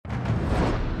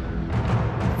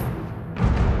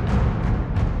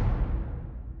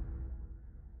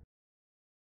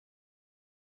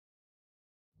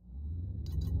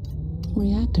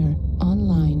Reactor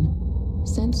online.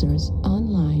 Sensors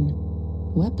online.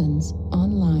 Weapons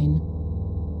online.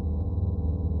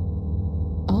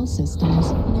 All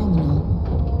systems nominal.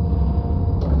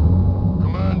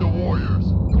 Command to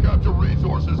warriors. Capture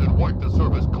resources and wipe the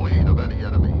surface clean of any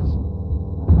enemies.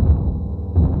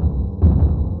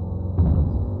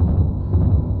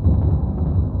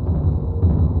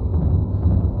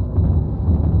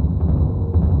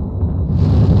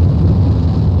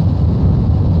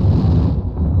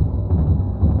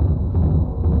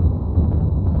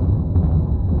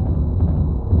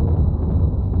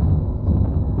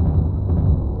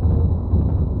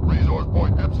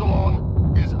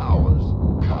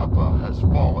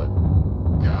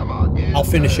 I'll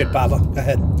finish it, Pava. Go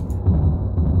ahead.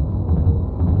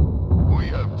 We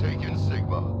have taken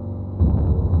Sigma.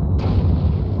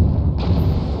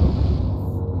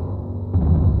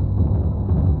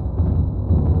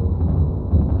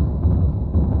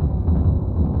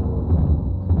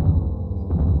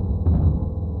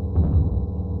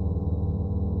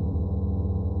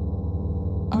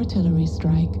 Artillery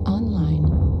strike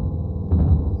online.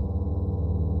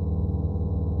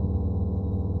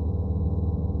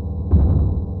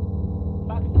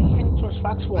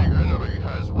 The enemy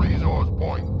has resource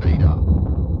point data.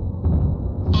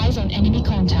 Eyes on enemy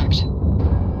contact.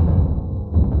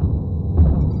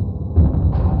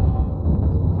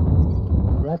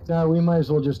 Right now, we might as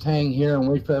well just hang here and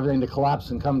wait for everything to collapse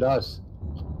and come to us.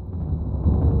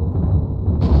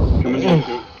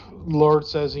 Lord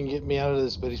says he can get me out of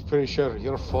this, but he's pretty sure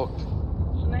you're fucked.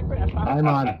 I'm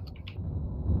on.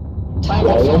 I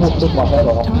almost took my head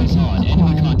off. Eyes on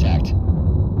enemy contact.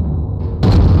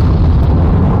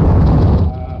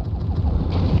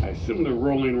 They're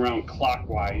rolling around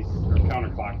clockwise or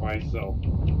counterclockwise, so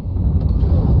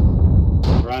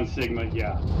we're on Sigma,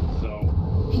 yeah. So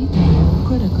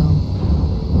critical.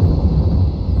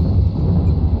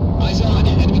 Eyes on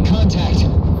enemy contact.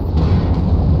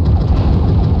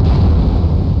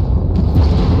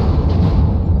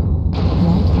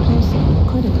 Right torso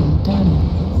critical damage.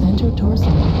 Center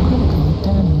torso critical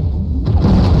damage.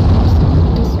 Right torso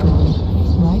destroyed.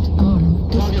 Right arm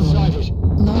destroyed.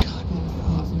 Left.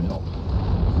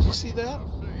 Did you see that?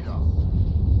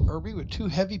 Irby with 2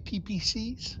 heavy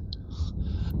PPCs?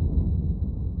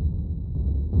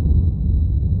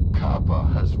 Kappa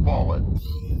has fallen.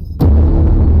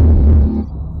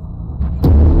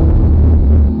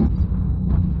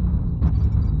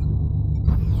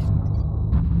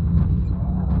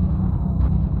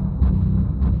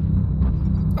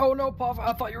 Oh no, Puff,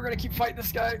 I thought you were gonna keep fighting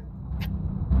this guy.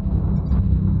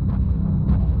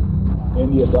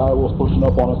 India Dire was pushing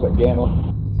up on us at Gamma.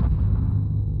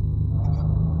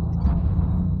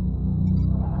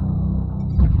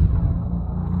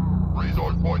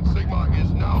 Resource point Sigma is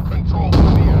now controlled by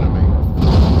the enemy.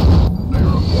 They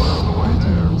are a quarter of the way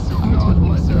there. Do not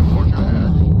let them push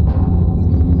ahead.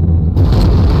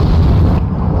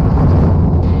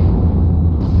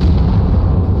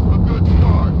 A good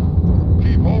start.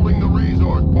 Keep holding the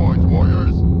resource points,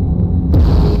 warriors.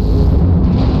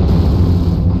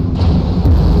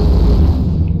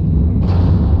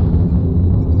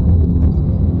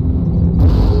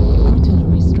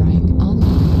 Artillery strike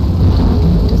online.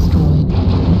 Target destroyed.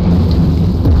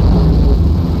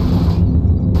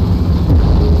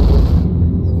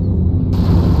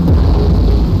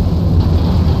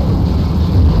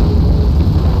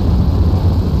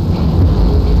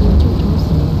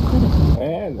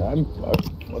 And I'm fucked.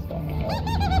 What the hell?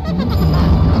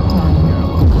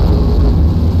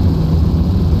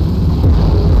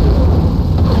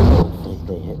 Looks like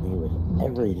they hit me with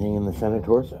everything in the center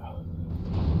torso.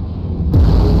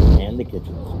 And the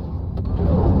kitchens.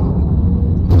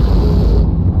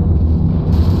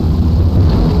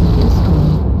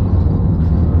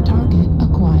 Target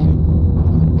acquired.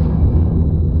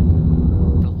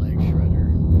 The leg shredder.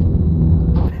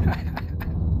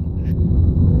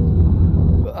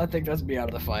 I think that's me out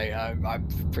of the fight. I'm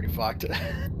pretty fucked.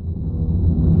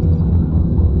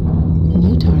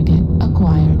 New target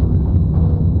acquired.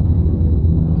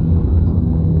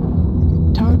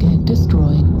 Target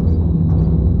destroyed.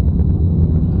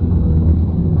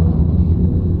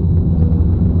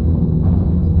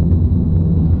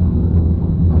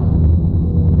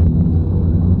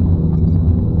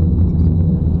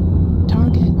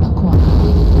 Target acquired.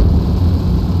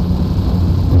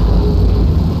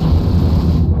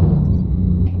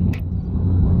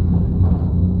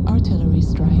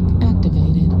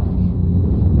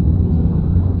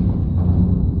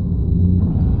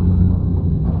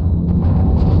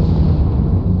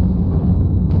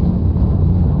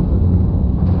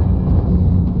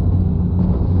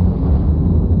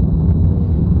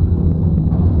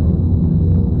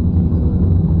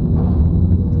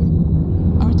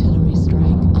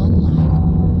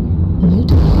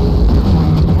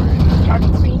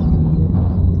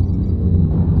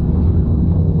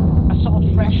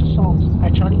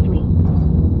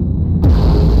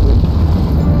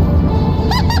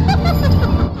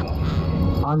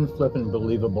 unflippin'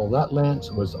 believable. That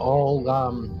lance was all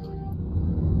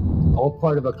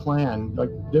part of a clan, like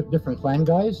different clan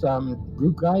guys,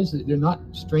 group guys. They're not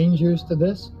strangers to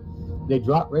this. They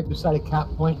drop right beside a cap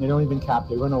point and they don't even cap.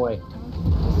 They run away.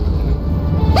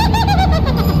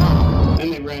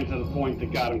 And they ran to the point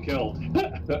that got him killed.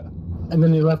 And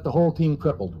then they left the whole team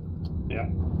crippled. Yeah.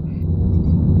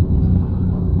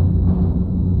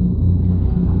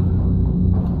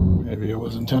 Maybe it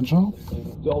was intentional.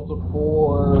 Delta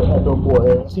 4, Echo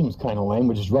 4A. Seems kind of lame.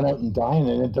 We just run out and die, and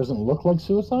then it doesn't look like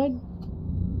suicide.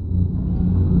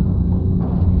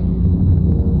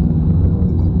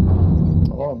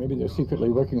 Or maybe they're secretly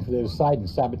working for the other side and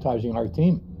sabotaging our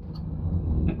team.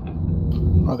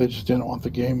 Or they just didn't want the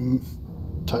game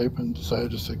type and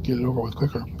decided just to get it over with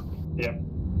quicker. Yep.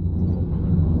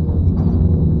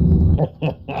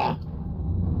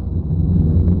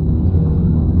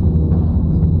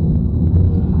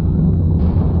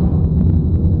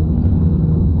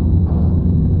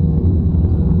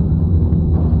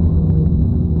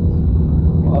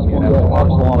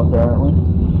 Epsilon, apparently.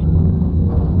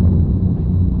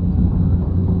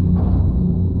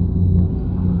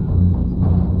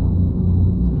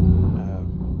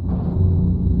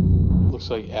 Looks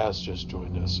like Az just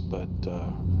joined us, but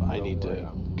I need to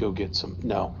go get some.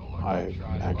 No, I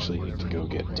actually need to go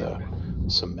get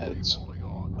some meds.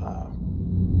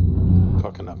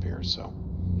 Cooking up here, so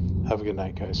have a good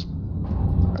night, guys.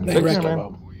 Hey, Rick.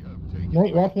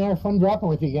 Night, Ragnar. Fun dropping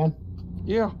with you again.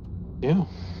 Yeah.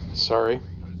 Sorry.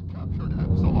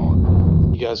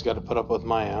 You guys got to put up with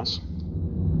my ass.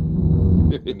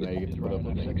 It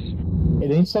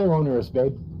ain't so onerous,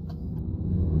 babe.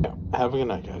 Yeah. Have a good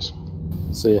night, guys.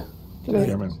 See ya. Good night.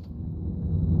 Yeah, man.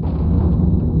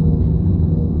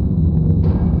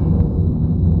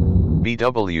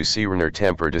 BWC Runner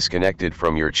Temper disconnected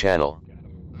from your channel.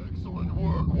 Excellent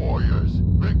work, warriors.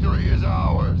 Victory is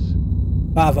ours.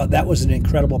 Pava, that was an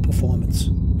incredible performance.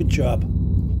 Good job.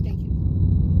 Thank you.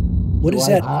 What is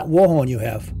that war horn you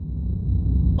have?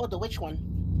 Oh, the witch one.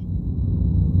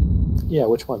 Yeah,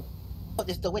 which one? Oh,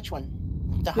 this the witch one.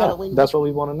 The Yeah, Halloween. that's what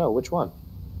we want to know. Which one?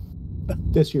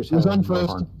 This year's Who's Halloween on first?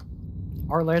 horn.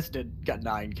 Our lance got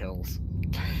 9 kills.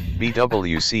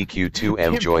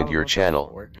 BWCQ2M joined your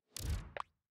channel.